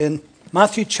In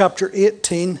Matthew chapter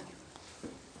 18,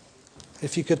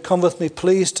 if you could come with me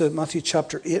please to Matthew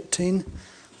chapter 18,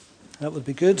 that would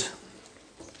be good.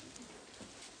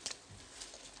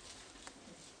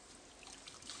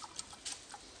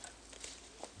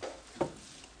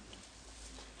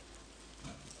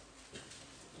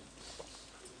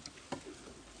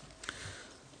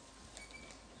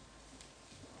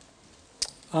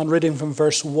 I'm reading from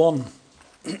verse 1.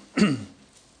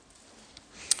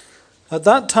 At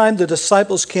that time the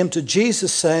disciples came to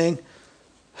Jesus saying,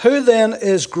 "Who then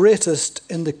is greatest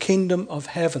in the kingdom of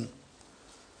heaven?"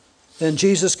 Then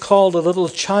Jesus called a little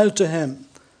child to him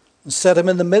and set him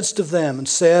in the midst of them and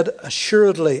said,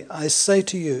 "Assuredly, I say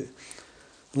to you,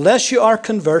 unless you are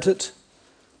converted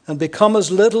and become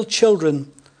as little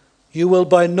children, you will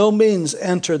by no means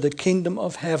enter the kingdom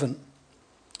of heaven.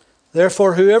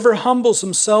 Therefore, whoever humbles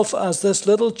himself as this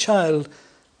little child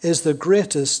is the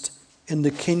greatest in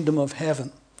the kingdom of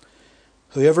heaven.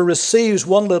 Whoever receives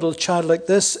one little child like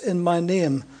this in my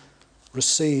name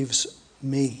receives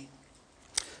me."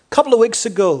 A couple of weeks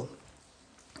ago,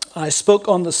 I spoke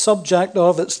on the subject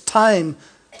of it's time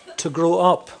to grow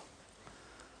up.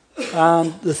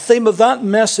 And the theme of that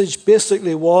message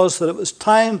basically was that it was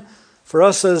time for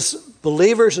us as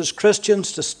believers, as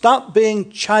Christians, to stop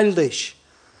being childish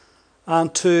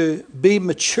and to be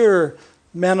mature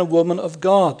men and women of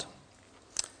God.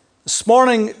 This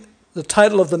morning, the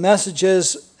title of the message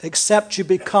is, "Except You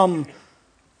Become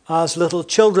as Little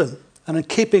Children," and in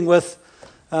keeping with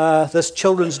this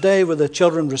Children's Day where the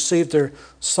children received their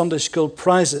Sunday school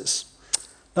prizes.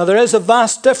 Now, there is a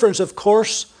vast difference, of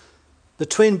course,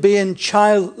 between being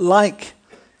childlike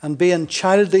and being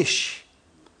childish.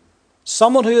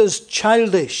 Someone who is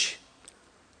childish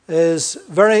is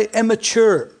very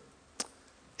immature,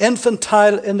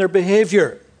 infantile in their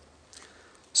behavior.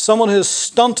 Someone who is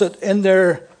stunted in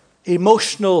their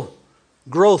emotional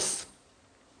growth.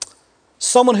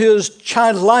 Someone who is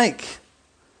childlike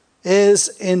is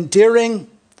endearing,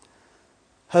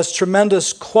 has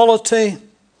tremendous quality,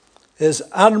 is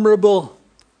admirable,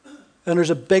 and there's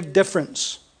a big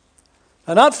difference.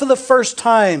 And not for the first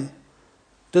time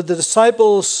did the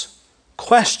disciples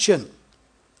question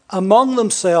among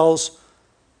themselves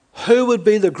who would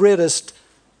be the greatest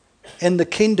in the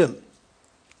kingdom.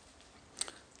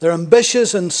 Their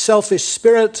ambitious and selfish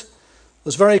spirit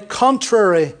was very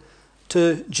contrary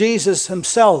to Jesus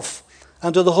himself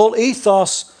and to the whole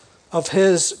ethos of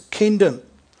his kingdom.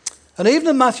 And even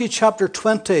in Matthew chapter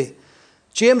 20,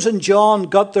 James and John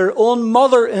got their own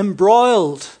mother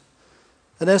embroiled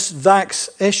in this vexed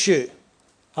issue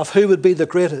of who would be the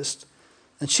greatest.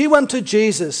 And she went to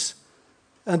Jesus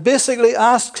and basically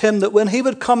asked him that when he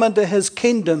would come into his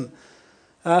kingdom,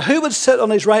 who would sit on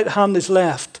his right hand, his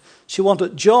left? She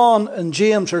wanted John and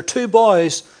James, her two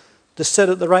boys, to sit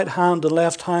at the right hand and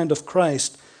left hand of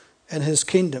Christ in his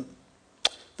kingdom.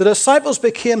 The disciples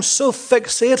became so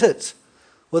fixated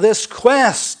with this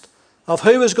quest of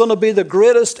who was going to be the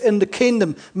greatest in the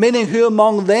kingdom, meaning who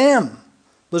among them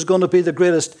was going to be the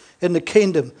greatest in the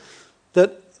kingdom,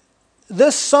 that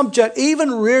this subject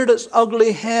even reared its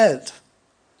ugly head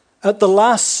at the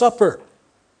Last Supper,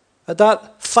 at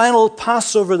that final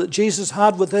Passover that Jesus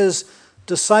had with his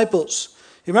disciples.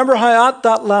 You remember how at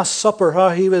that Last Supper, how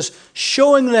he was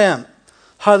showing them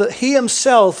how that he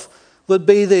himself would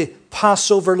be the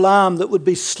Passover lamb that would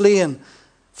be slain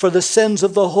for the sins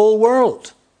of the whole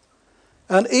world.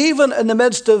 And even in the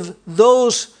midst of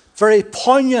those very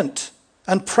poignant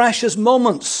and precious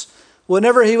moments,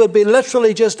 whenever he would be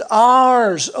literally just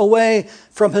hours away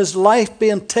from his life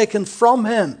being taken from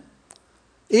him,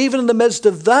 even in the midst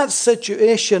of that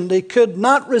situation, they could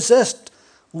not resist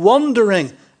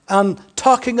wondering and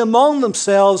talking among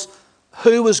themselves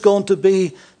who was going to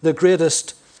be the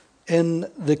greatest in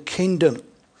the kingdom.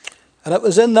 And it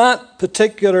was in that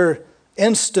particular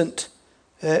instant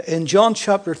in John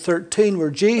chapter 13 where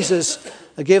Jesus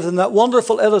gave them that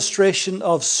wonderful illustration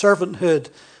of servanthood,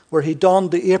 where he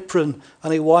donned the apron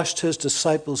and he washed his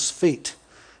disciples' feet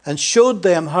and showed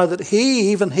them how that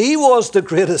even he was the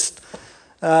greatest,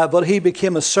 but he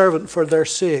became a servant for their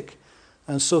sake.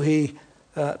 And so he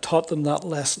taught them that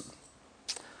lesson.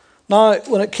 Now,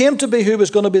 when it came to be who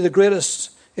was going to be the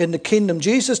greatest in the kingdom,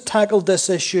 Jesus tackled this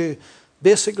issue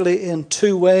basically in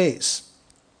two ways.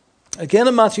 Again,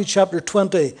 in Matthew chapter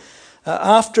 20,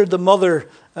 after the mother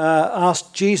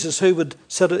asked Jesus who would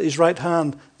sit at his right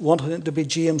hand, wanting it to be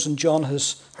James and John,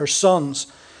 her sons,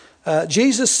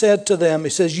 Jesus said to them, he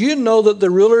says, "You know that the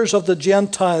rulers of the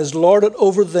Gentiles lord it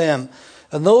over them,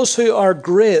 and those who are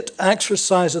great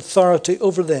exercise authority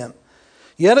over them.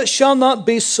 Yet it shall not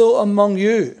be so among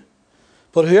you.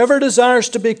 But whoever desires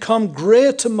to become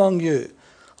great among you,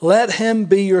 let him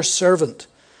be your servant.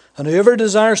 And whoever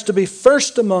desires to be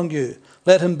first among you,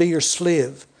 let him be your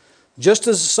slave. Just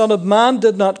as the Son of Man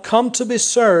did not come to be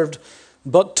served,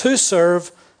 but to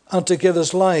serve and to give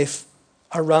his life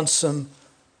a ransom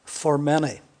for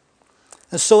many.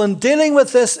 And so in dealing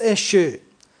with this issue,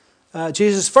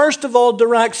 Jesus first of all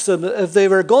directs them that if they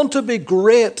were going to be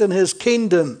great in his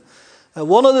kingdom,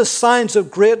 one of the signs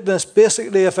of greatness,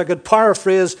 basically, if I could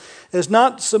paraphrase, is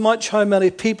not so much how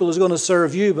many people is going to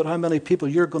serve you, but how many people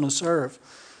you're going to serve.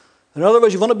 In other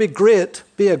words, you want to be great,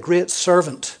 be a great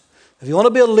servant. If you want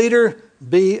to be a leader,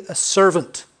 be a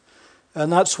servant.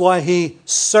 And that's why he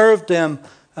served them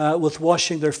with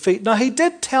washing their feet. Now, he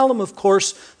did tell them, of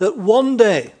course, that one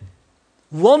day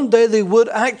they would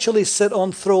actually sit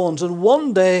on thrones, and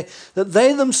one day that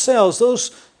they themselves,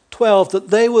 those 12, that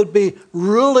they would be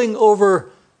ruling over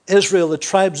Israel, the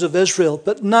tribes of Israel,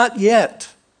 but not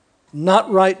yet, not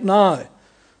right now.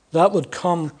 That would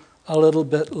come a little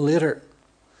bit later.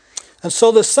 And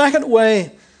so the second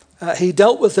way he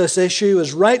dealt with this issue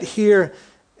is right here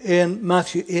in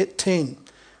Matthew 18,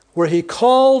 where he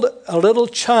called a little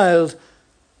child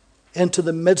into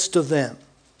the midst of them.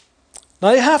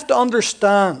 Now you have to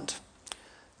understand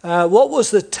what was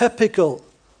the typical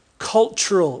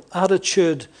cultural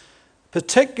attitude,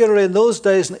 particularly in those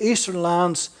days in eastern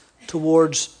lands,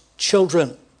 towards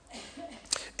children.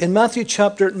 In Matthew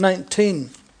chapter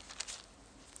 19,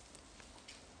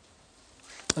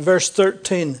 and verse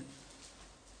 13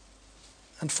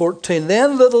 and 14,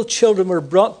 then little children were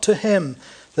brought to him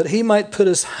that he might put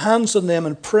his hands on them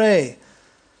and pray.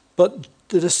 But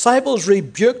the disciples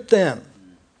rebuked them.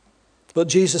 But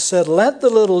Jesus said, let the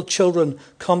little children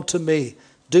come to me.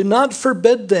 Do not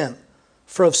forbid them,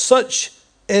 for of such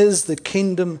is the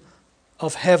kingdom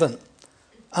of heaven.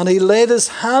 And he laid his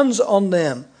hands on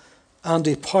them and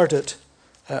departed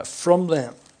from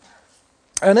them.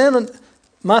 And then in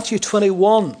Matthew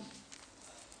 21,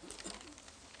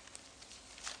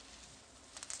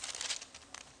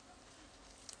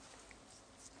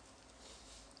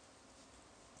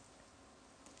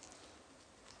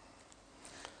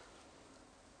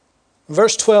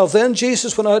 verse 12, then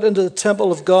Jesus went out into the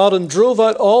temple of God and drove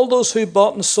out all those who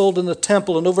bought and sold in the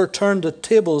temple and overturned the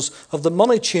tables of the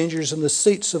money changers and the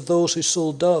seats of those who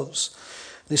sold doves.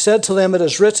 And he said to them, it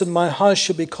is written, my house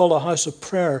shall be called a house of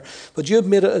prayer, but you have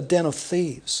made it a den of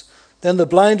thieves. Then the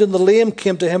blind and the lame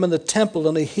came to him in the temple,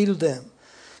 and he healed them.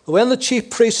 But when the chief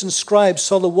priests and scribes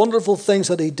saw the wonderful things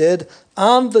that he did,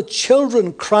 and the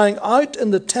children crying out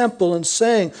in the temple and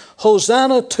saying,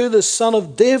 Hosanna to the Son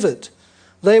of David,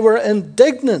 they were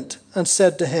indignant and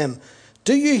said to him,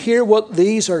 do you hear what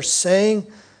these are saying?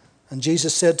 And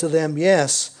Jesus said to them,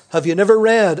 yes. Have you never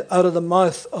read, out of the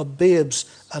mouth of babes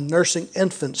and nursing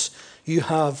infants, you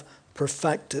have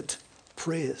perfected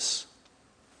praise.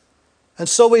 And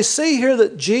so we see here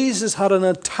that Jesus had an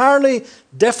entirely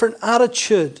different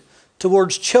attitude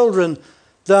towards children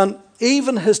than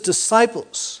even his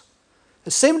disciples.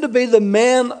 It seemed to be the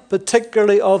men,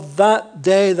 particularly of that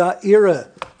day, that era,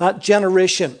 that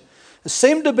generation. It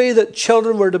seemed to be that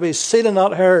children were to be seen and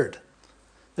not heard.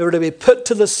 They were to be put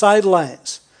to the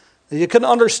sidelines. You couldn't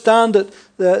understand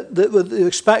that would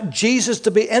expect Jesus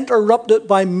to be interrupted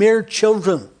by mere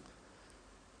children.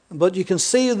 But you can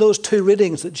see in those two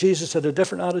readings that Jesus had a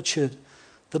different attitude,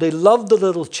 that he loved the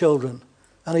little children,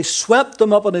 and he swept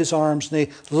them up in his arms, and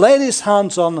he laid his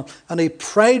hands on them, and he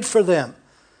prayed for them,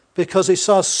 because he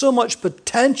saw so much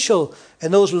potential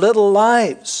in those little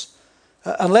lives.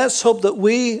 And let's hope that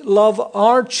we love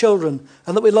our children,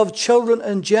 and that we love children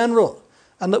in general,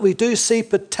 and that we do see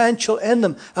potential in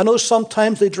them. I know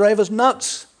sometimes they drive us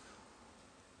nuts.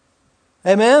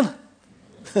 Amen?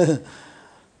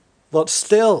 But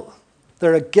still,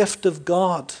 they're a gift of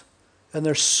God. And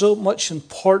they're so much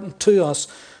important to us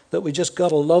that we just got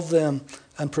to love them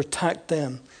and protect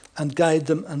them and guide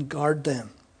them and guard them.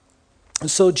 And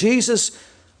so Jesus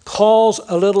calls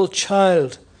a little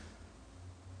child,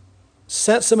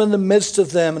 sets him in the midst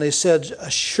of them, and he said,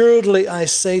 assuredly I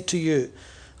say to you,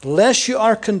 unless you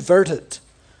are converted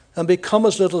and become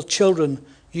as little children,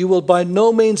 you will by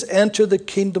no means enter the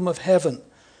kingdom of heaven.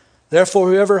 Therefore,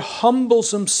 whoever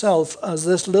humbles himself as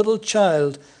this little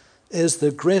child is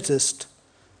the greatest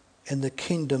in the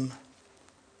kingdom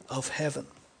of heaven.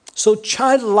 So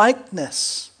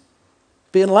childlikeness,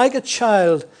 being like a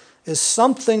child, is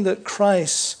something that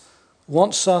Christ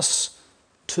wants us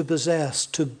to possess,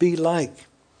 to be like.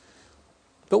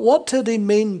 But what did he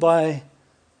mean by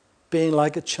being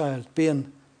like a child,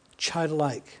 being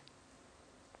childlike?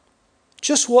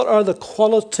 Just what are the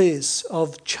qualities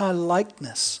of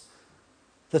childlikeness?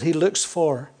 that he looks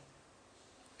for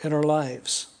in our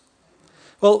lives?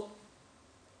 Well,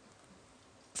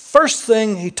 first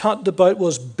thing he talked about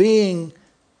was being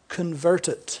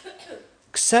converted.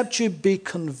 Except you be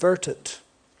converted.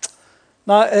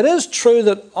 Now, it is true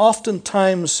that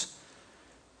oftentimes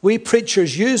we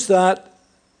preachers use that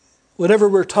whenever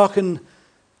we're talking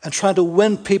and trying to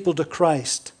win people to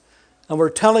Christ. And we're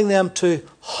telling them to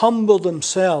humble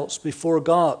themselves before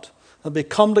God and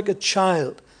become like a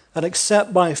child and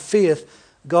accept by faith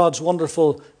God's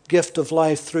wonderful gift of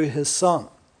life through his Son.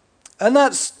 And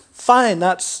that's fine,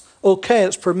 that's okay,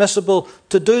 it's permissible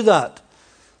to do that.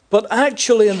 But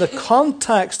actually, in the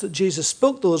context that Jesus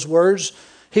spoke those words,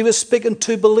 he was speaking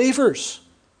to believers.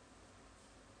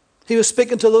 He was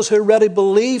speaking to those who already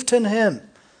believed in him.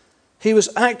 He was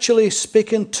actually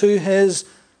speaking to his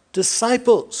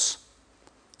disciples.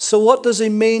 So what does he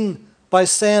mean by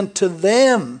saying to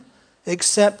them,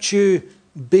 except you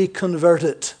be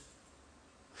converted?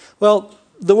 Well,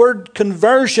 the word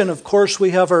conversion, of course,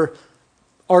 we have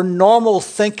our normal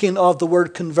thinking of the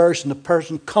word conversion. A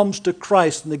person comes to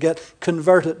Christ and they get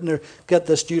converted and they get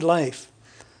this new life.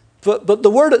 But the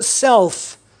word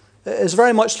itself is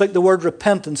very much like the word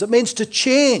repentance. It means to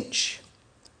change.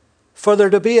 For there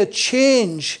to be a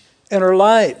change in our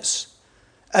lives.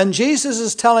 And Jesus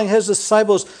is telling his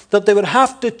disciples that they would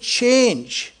have to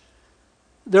change.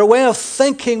 Their way of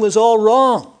thinking was all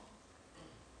wrong.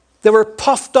 They were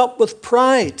puffed up with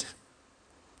pride.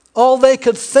 All they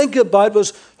could think about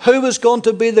was who was going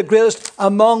to be the greatest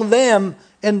among them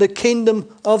in the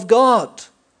kingdom of God.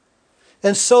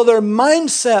 And so their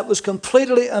mindset was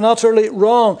completely and utterly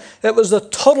wrong. It was the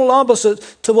total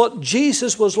opposite to what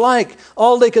Jesus was like.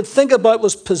 All they could think about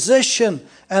was position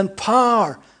and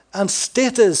power and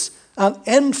status and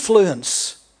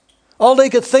influence. All they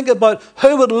could think about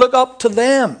who would look up to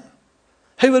them.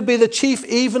 Who would be the chief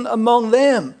even among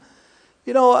them.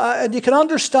 You know, and you can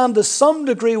understand to some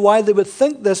degree why they would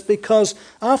think this, because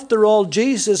after all,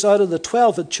 Jesus out of the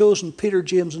 12 had chosen Peter,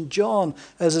 James and John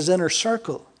as his inner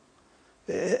circle.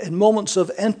 In moments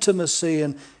of intimacy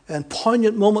and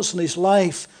poignant moments in his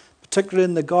life, particularly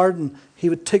in the garden, he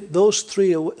would take those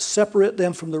three, separate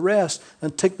them from the rest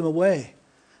and take them away.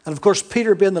 And of course,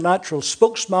 Peter being the natural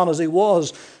spokesman as he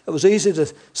was, it was easy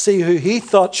to see who he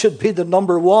thought should be the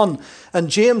number one. And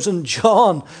James and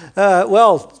John,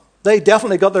 they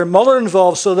definitely got their mother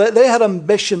involved, so they had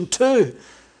ambition too.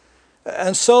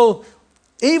 And so,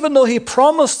 even though he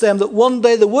promised them that one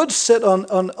day they would sit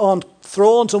on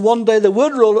thrones and one day they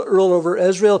would rule over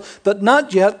Israel, but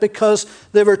not yet, because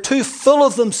they were too full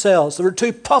of themselves. They were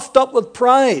too puffed up with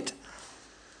pride.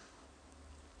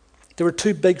 They were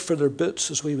too big for their boots,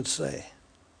 as we would say.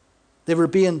 They were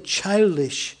being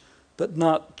childish, but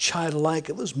not childlike.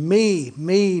 It was me,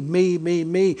 me, me, me,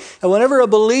 me. And whenever a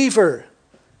believer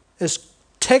is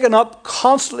taken up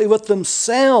constantly with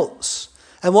themselves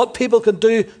and what people can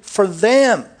do for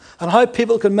them and how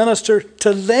people can minister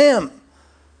to them,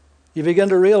 you begin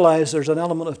to realize there's an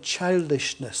element of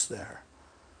childishness there.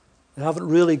 They haven't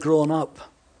really grown up.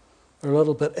 They're a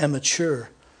little bit immature.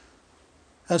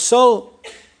 And so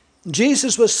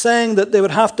Jesus was saying that they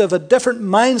would have to have a different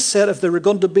mindset if they were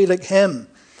going to be like him.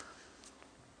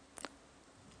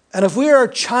 And if we are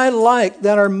childlike,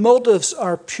 then our motives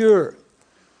are pure.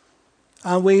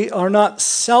 And we are not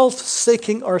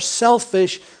self-seeking or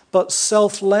selfish, but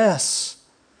selfless.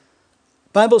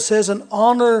 The Bible says, in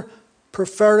honor,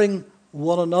 preferring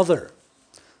one another.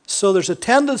 So there's a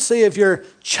tendency, if you're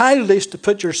childish, to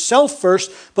put yourself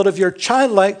first, but if you're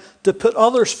childlike, to put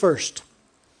others first.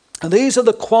 And these are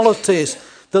the qualities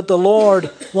that the Lord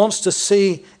wants to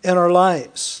see in our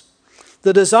lives.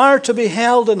 The desire to be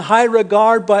held in high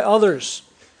regard by others,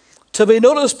 to be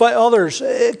noticed by others,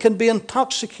 it can be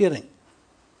intoxicating.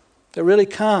 It really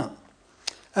can.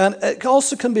 And it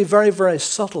also can be very, very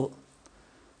subtle.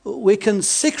 We can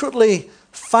secretly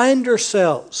find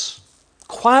ourselves,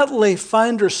 quietly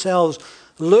find ourselves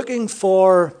looking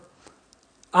for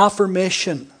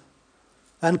affirmation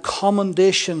and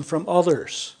commendation from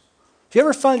others. Have you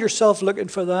ever found yourself looking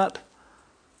for that?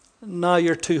 No,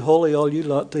 you're too holy, all you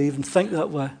lot, to even think that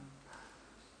way.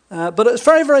 But it's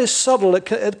very, very subtle.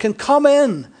 It can come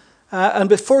in. And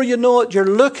before you know it, you're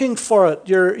looking for it.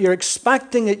 You're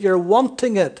expecting it. You're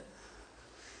wanting it.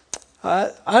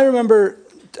 I remember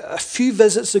a few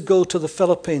visits ago to the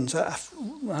Philippines. I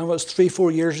was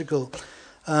 3-4 years ago.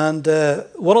 And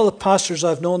one of the pastors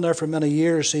I've known there for many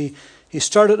years, he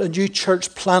started a new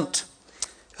church plant.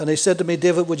 And he said to me,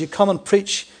 David, would you come and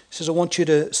preach He says, I want you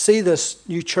to see this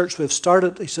new church we've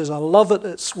started. He says, I love it.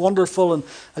 It's wonderful. And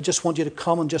I just want you to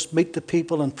come and just meet the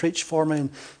people and preach for me and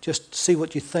just see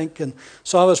what you think. And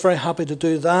so I was very happy to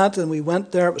do that. And we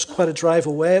went there. It was quite a drive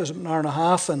away. It was an hour and a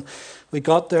half. And we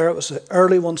got there. It was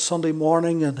early one Sunday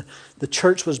morning. And the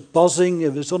church was buzzing.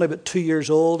 It was only about 2 years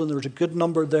old. And there was a good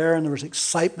number there. And there was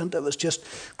excitement. It was just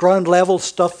ground level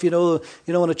stuff. You know,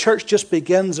 when a church just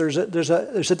begins, there's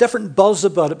a different buzz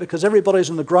about it because everybody's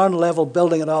on the ground level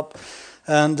building it up.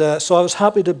 And so I was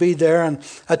happy to be there, and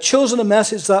I'd chosen a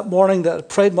message that morning that I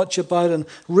prayed much about and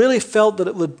really felt that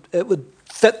it would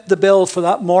fit the bill for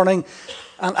that morning,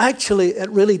 and actually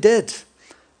it really did.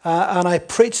 And I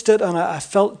preached it, and I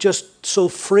felt just so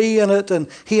free in it, and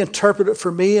he interpreted it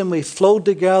for me, and we flowed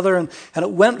together, and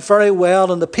it went very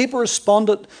well, and the people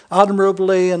responded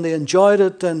admirably, and they enjoyed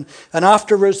it, and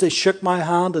afterwards they shook my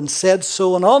hand and said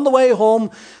so. And on the way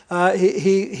home,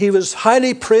 he was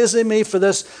highly praising me for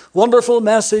this wonderful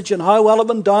message and how well it had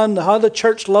been done, how the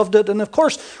church loved it. And of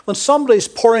course, when somebody's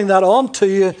pouring that on to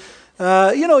you,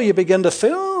 you begin to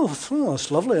feel, oh,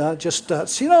 it's lovely. I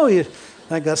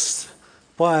think that's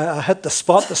why I hit the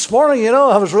spot this morning.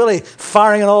 I was really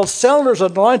firing on all cylinders.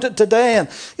 I'd learned it today, and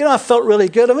I felt really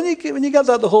good. And when you get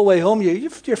that the whole way home,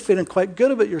 you're feeling quite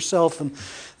good about yourself.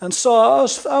 And so I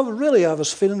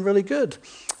was feeling really good.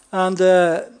 And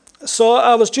so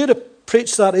I was due to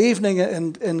preach that evening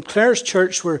in Claire's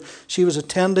church where she was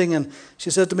attending, and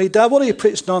she said to me, Dad, what are you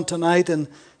preaching on tonight? And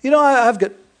I've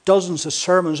got dozens of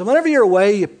sermons, and whenever you're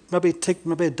away, you maybe take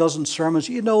a dozen sermons.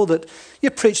 You know that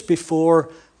you preached before,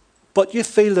 but you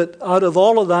feel that out of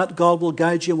all of that, God will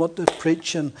guide you in what to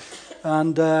preach. And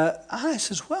I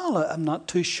says, well, I'm not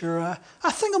too sure.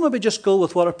 I think I'll maybe just go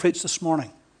with what I preached this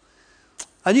morning.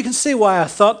 And you can see why I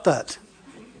thought that.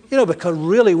 Because it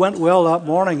really went well that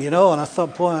morning, and I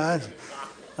thought, boy,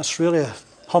 that's really a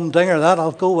humdinger, that.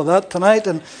 I'll go with that tonight.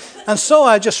 And so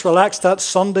I just relaxed that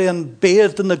Sunday and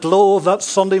bathed in the glow of that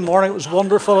Sunday morning. It was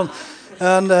wonderful.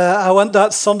 And I went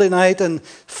that Sunday night, and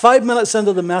 5 minutes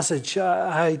into the message,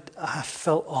 I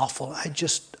felt awful.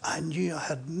 I knew I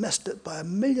had missed it by a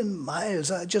million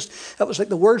miles. It was like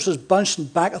the words was bouncing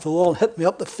back at the wall and hit me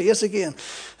up the face again.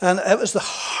 And it was the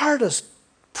hardest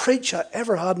preach I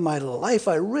ever had in my life.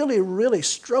 I really, really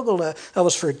struggled. I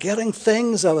was forgetting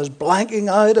things. I was blanking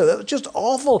out. It was just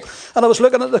awful. And I was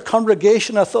looking at the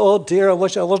congregation. I thought, oh dear, I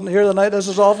wish I wasn't here tonight. This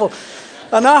is awful.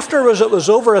 And afterwards it was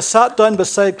over. I sat down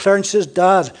beside Claire and she says,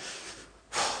 Dad,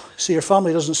 see, your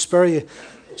family doesn't spare you.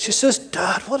 She says,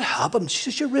 Dad, what happened? She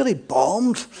says, you're really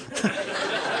bombed.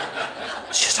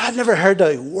 She says, I'd never heard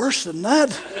that worse than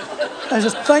that. I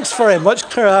said, thanks very much,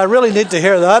 Claire. I really need to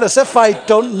hear that, as if I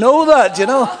don't know that,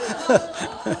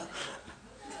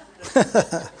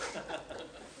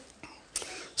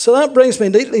 So that brings me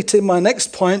neatly to my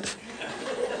next point,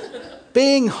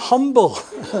 being humble.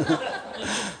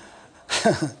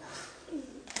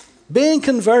 Being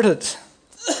converted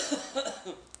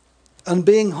and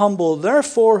being humble.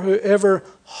 Therefore, whoever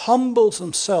humbles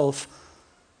himself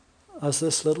as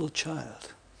this little child.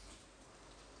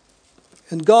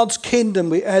 In God's kingdom,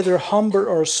 we either humble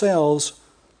ourselves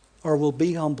or we'll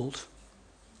be humbled.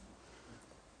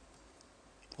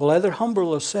 We'll either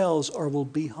humble ourselves or we'll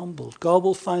be humbled. God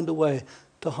will find a way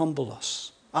to humble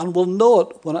us. And we'll know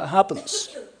it when it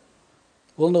happens.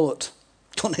 We'll know it.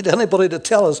 Don't need anybody to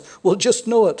tell us. We'll just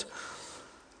know it.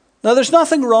 Now, there's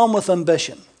nothing wrong with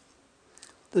ambition.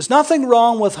 There's nothing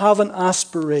wrong with having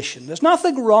aspiration. There's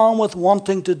nothing wrong with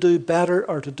wanting to do better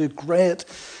or to do great,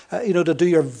 to do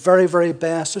your very, very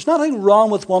best. There's nothing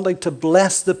wrong with wanting to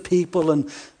bless the people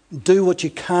and do what you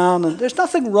can. And there's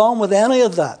nothing wrong with any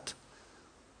of that.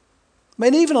 I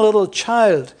mean, even a little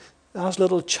child, ask a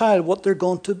little child what they're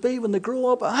going to be when they grow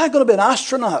up. I'm going to be an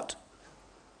astronaut.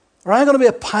 Or I'm going to be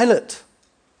a pilot.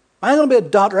 I'm going to be a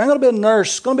doctor. I'm going to be a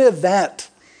nurse. I'm going to be a vet.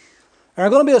 Or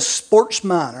I'm going to be a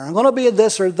sportsman. Or I'm going to be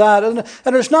this or that. And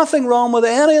there's nothing wrong with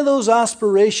any of those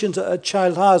aspirations that a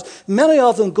child has. Many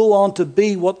of them go on to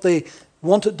be what they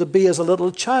wanted to be as a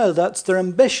little child. That's their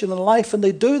ambition in life, and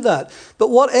they do that. But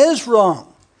what is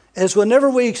wrong is whenever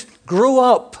we grow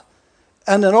up,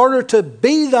 and in order to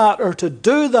be that or to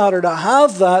do that or to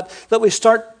have that we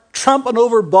start tramping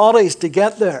over bodies to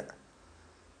get there.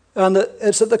 And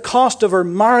it's at the cost of our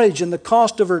marriage and the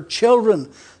cost of our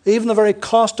children, even the very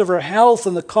cost of our health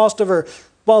and the cost of our,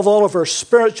 above all, of our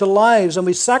spiritual lives. And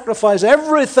we sacrifice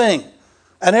everything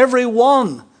and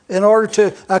everyone in order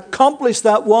to accomplish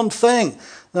that one thing.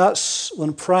 That's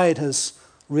when pride has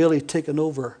really taken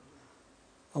over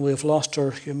and we have lost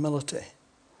our humility.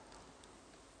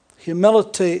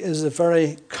 Humility is the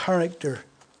very character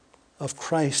of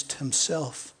Christ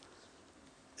himself.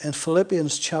 in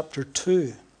Philippians chapter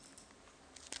 2.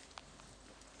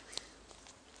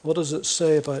 What does it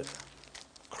say about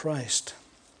Christ?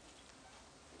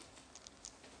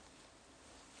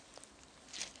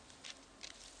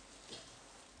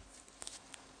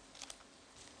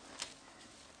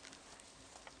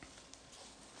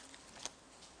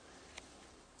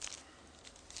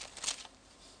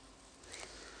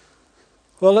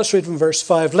 Well, let's read from verse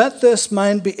 5. Let this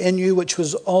mind be in you which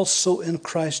was also in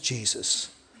Christ Jesus,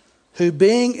 who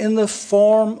being in the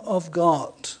form of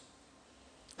God,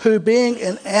 who being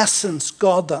in essence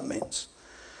God, that means,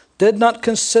 did not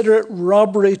consider it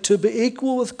robbery to be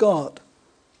equal with God,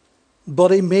 but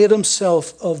he made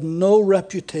himself of no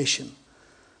reputation,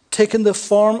 taking the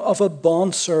form of a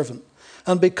bondservant,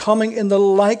 and becoming in the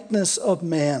likeness of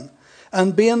men,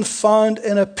 and being found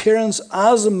in appearance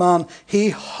as a man, he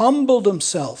humbled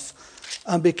himself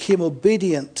and became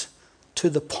obedient to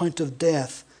the point of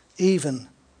death, even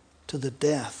to the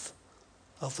death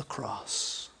of the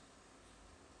cross.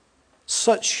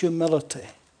 Such humility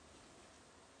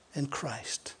in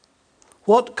Christ.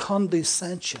 What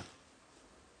condescension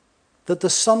that the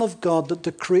Son of God, that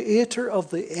the Creator of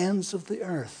the ends of the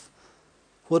earth,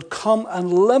 would come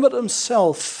and limit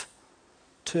himself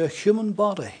to a human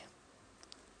body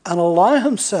and allow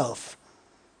himself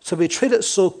to be treated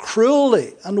so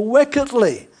cruelly and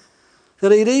wickedly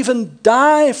that he'd even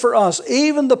die for us,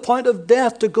 even the point of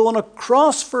death, to go on a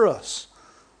cross for us.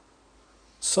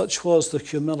 Such was the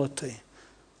humility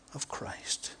of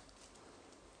Christ.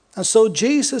 And so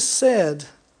Jesus said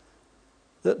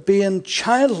that being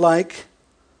childlike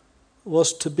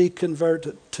was to be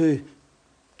converted, to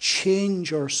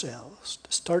change ourselves,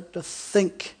 to start to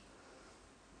think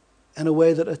in a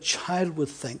way that a child would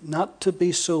think, not to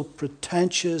be so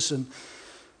pretentious and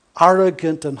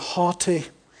arrogant and haughty,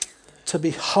 to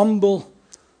be humble,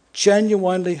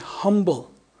 genuinely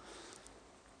humble.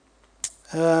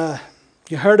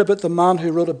 You heard about the man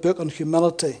who wrote a book on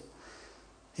humility.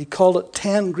 He called it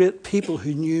 10 Great People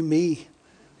Who Knew Me.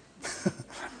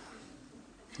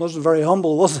 Wasn't very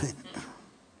humble, was he?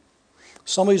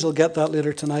 Some of you will get that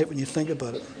later tonight when you think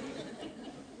about it.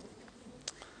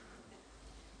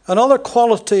 Another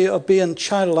quality of being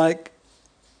childlike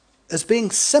is being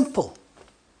simple.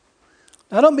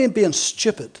 Now, I don't mean being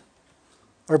stupid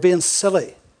or being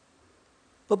silly,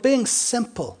 but being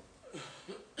simple.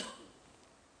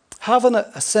 Having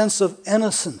a sense of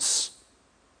innocence.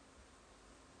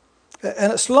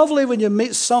 And it's lovely when you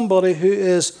meet somebody who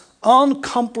is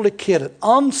uncomplicated,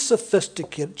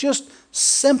 unsophisticated, just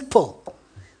simple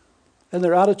in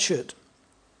their attitude.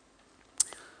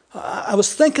 I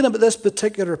was thinking about this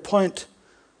particular point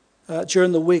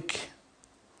during the week,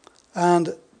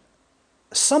 and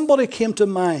somebody came to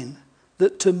mind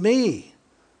that to me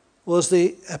was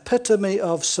the epitome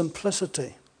of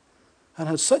simplicity and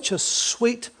had such a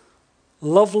sweet,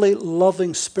 lovely,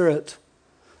 loving spirit,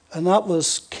 and that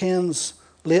was Ken's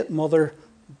late mother,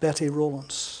 Betty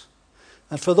Rowlands.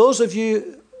 And for those of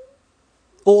you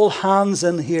old hands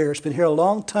in here, it's been here a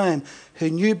long time, who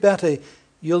knew Betty,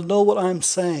 you'll know what I'm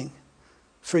saying.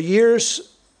 For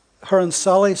years, her and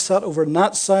Sally sat over on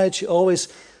that side. She always,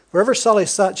 wherever Sally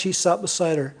sat, she sat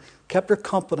beside her, kept her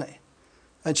company.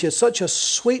 And she had such a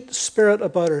sweet spirit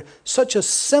about her, such a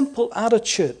simple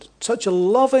attitude, such a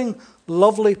loving,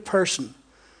 lovely person.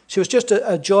 She was just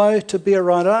a joy to be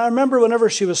around. And I remember whenever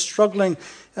she was struggling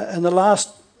in the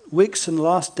last weeks and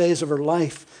last days of her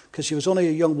life, because she was only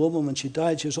a young woman when she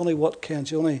died. She was only, what, Ken?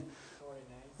 She was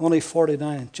only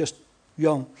 49, just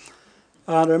young.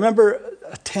 And I remember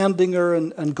attending her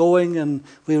and going, and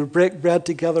we would break bread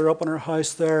together up in her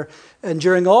house there. And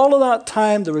during all of that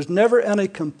time, there was never any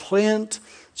complaint.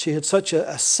 She had such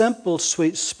a simple,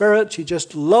 sweet spirit. She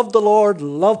just loved the Lord,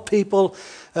 loved people,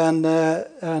 and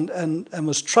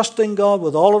was trusting God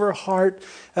with all of her heart.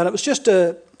 And it was just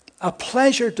a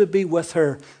pleasure to be with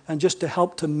her and just to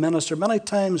help to minister. Many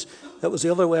times it was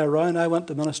the other way around. I went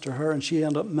to minister her, and she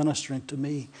ended up ministering to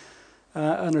me.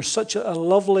 And there's such a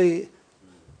lovely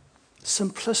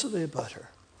simplicity about her.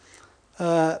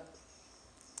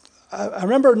 I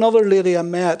remember another lady I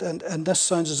met, and this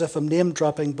sounds as if I'm name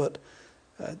dropping, but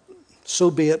so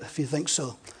be it if you think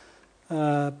so.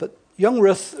 But young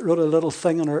Ruth wrote a little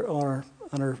thing on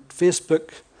her Facebook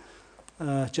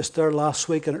just there last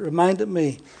week, and it reminded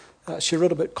me. She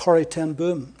wrote about Corrie ten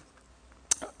Boom,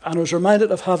 and I was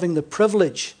reminded of having the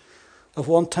privilege of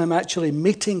one time actually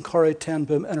meeting Corrie ten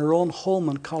Boom in her own home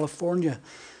in California.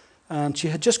 And she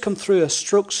had just come through a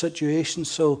stroke situation,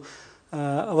 so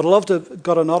I would love to have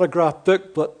got an autographed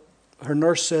book, but her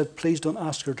nurse said, please don't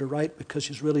ask her to write because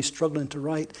she's really struggling to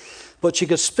write. But she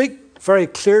could speak very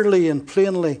clearly and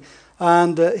plainly,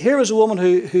 And here was a woman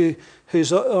whose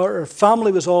her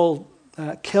family was all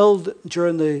killed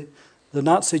during the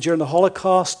during the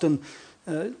Holocaust, and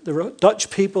there were Dutch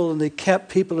people, and they kept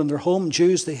people in their home,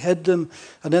 Jews, they hid them,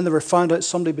 and then they were found out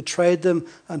somebody betrayed them,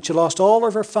 and she lost all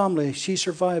of her family. She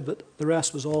survived, but the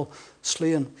rest was all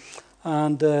slain.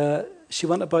 And she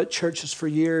went about churches for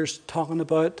years talking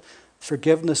about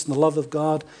forgiveness and the love of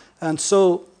God. And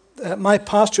so my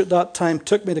pastor at that time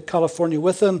took me to California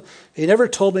with him. He never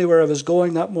told me where I was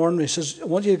going that morning. He says, I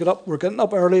want you to get up. We're getting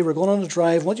up early. We're going on a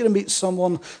drive. I want you to meet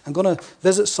someone. I'm going to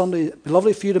visit somebody. It'd be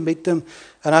lovely for you to meet them.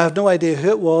 And I have no idea who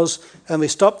it was. And we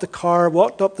stopped the car,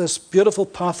 walked up this beautiful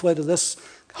pathway to this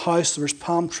house. There was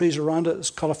palm trees around it, as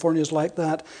California is like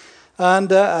that.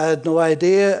 And I had no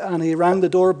idea. And he rang the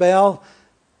doorbell.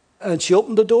 And she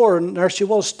opened the door. And there she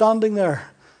was standing there.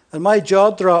 And my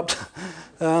jaw dropped.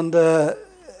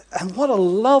 And what a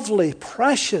lovely,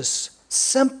 precious,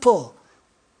 simple,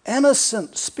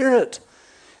 innocent spirit.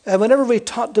 And whenever we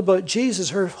talked about Jesus,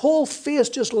 her whole face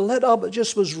just lit up. It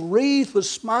just was wreathed with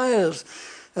smiles.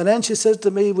 And then she says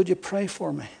to me, would you pray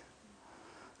for me?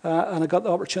 And I got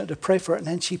the opportunity to pray for her. And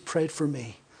then she prayed for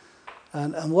me.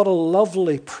 And what a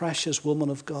lovely, precious woman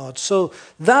of God. So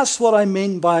that's what I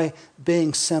mean by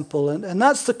being simple. And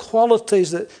that's the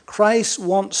qualities that Christ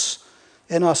wants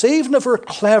in us. Even if we're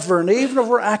clever, and even if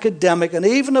we're academic, and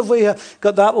even if we have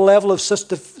got that level of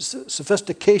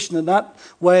sophistication in that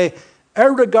way,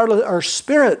 irregardless, our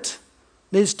spirit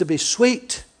needs to be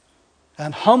sweet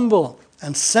and humble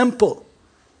and simple.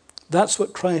 That's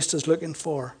what Christ is looking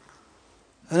for.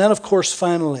 And then, of course,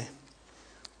 finally,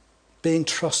 being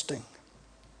trusting.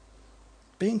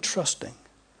 Being trusting.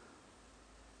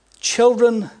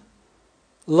 Children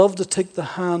love to take the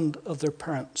hand of their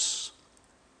parents.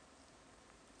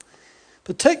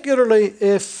 Particularly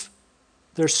if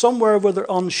they're somewhere where they're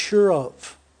unsure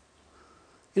of.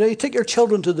 You know, you take your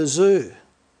children to the zoo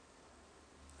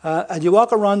and you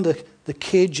walk around the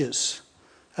cages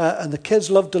and the kids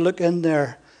love to look in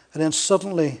there, and then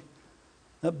suddenly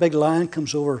that big lion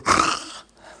comes over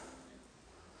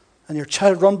and your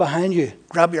child run behind you,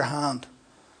 grab your hand.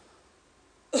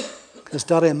 Because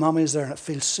daddy and mommy's there and it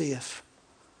feels safe.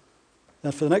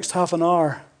 And for the next half an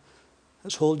hour,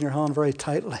 it's holding your hand very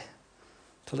tightly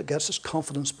till it gets its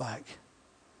confidence back.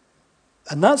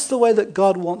 And that's the way that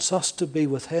God wants us to be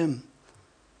with him.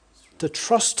 To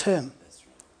trust him.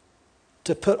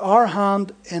 To put our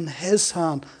hand in his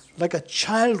hand like a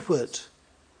child would.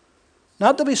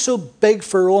 Not to be so big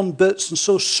for our own boots and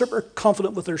so super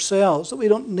confident with ourselves that we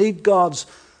don't need God's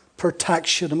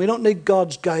protection and we don't need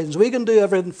God's guidance. We can do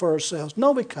everything for ourselves.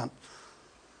 No, we can't.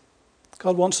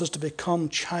 God wants us to become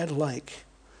childlike,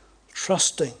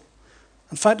 trusting.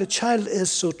 In fact, a child is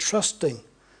so trusting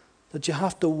that you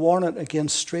have to warn it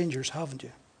against strangers, haven't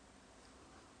you?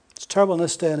 It's terrible in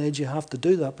this day and age you have to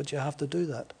do that, but you have to do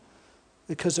that.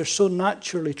 Because they're so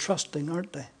naturally trusting,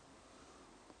 aren't they?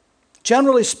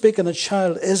 Generally speaking, a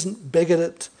child isn't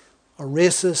bigoted or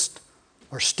racist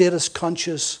or status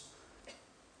conscious.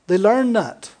 They learn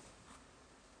that.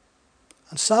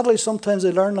 And sadly, sometimes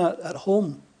they learn that at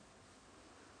home.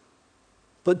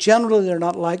 But generally, they're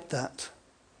not like that.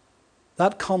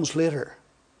 That comes later,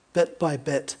 bit by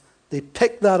bit. They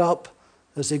pick that up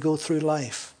as they go through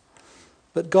life.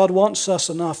 But God wants us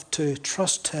enough to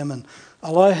trust him and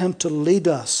allow him to lead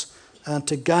us and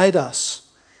to guide us.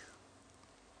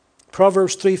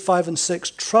 Proverbs 3, 5, and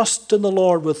 6. Trust in the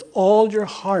Lord with all your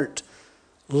heart.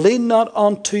 Lean not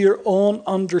unto your own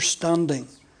understanding.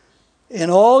 In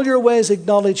all your ways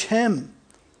acknowledge him,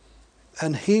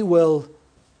 and he will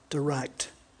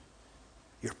direct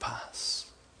your paths.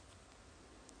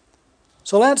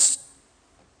 So let's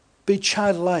be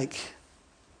childlike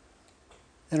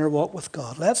in our walk with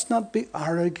God. Let's not be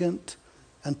arrogant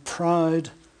and proud,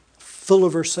 full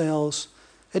of ourselves.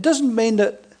 It doesn't mean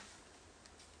that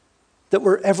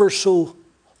we're ever so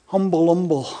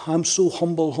humble. I'm so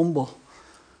humble.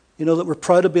 You know, that we're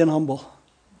proud of being humble.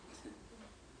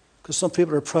 Because some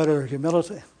people are proud of their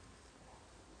humility.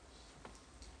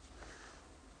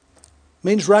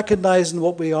 Means recognizing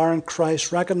what we are in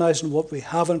Christ, recognizing what we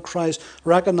have in Christ,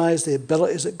 recognize the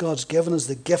abilities that God's given us,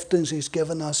 the giftings he's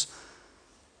given us,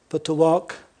 but to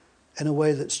walk in a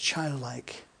way that's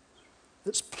childlike,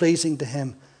 that's pleasing to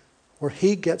him, where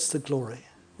he gets the glory,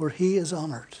 where he is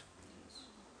honored.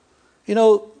 You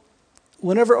know,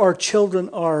 whenever our children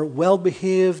are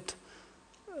well-behaved,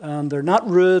 and they're not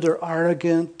rude or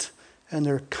arrogant, and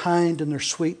they're kind and they're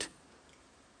sweet,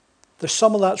 there's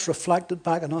some of that's reflected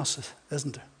back on us,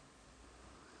 isn't there?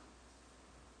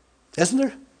 Isn't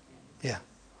there? Yeah.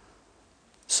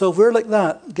 So if we're like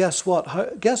that, guess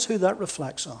what? Guess who that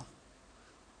reflects on?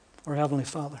 our Heavenly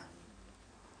Father.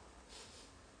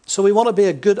 So we want to be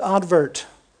a good advert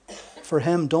for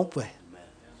Him, don't we? I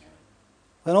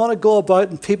don't want to go about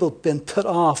and people being put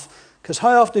off. Because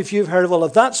how often have you heard, well,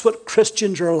 if that's what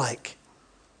Christians are like?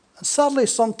 And sadly,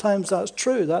 sometimes that's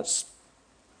true. That's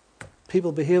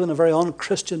people behave in a very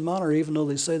un-Christian manner, even though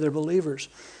they say they're believers.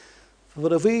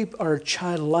 But if we are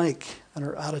childlike in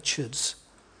our attitudes,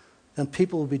 then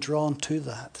people will be drawn to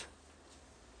that.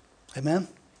 Amen?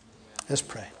 Let's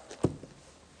pray.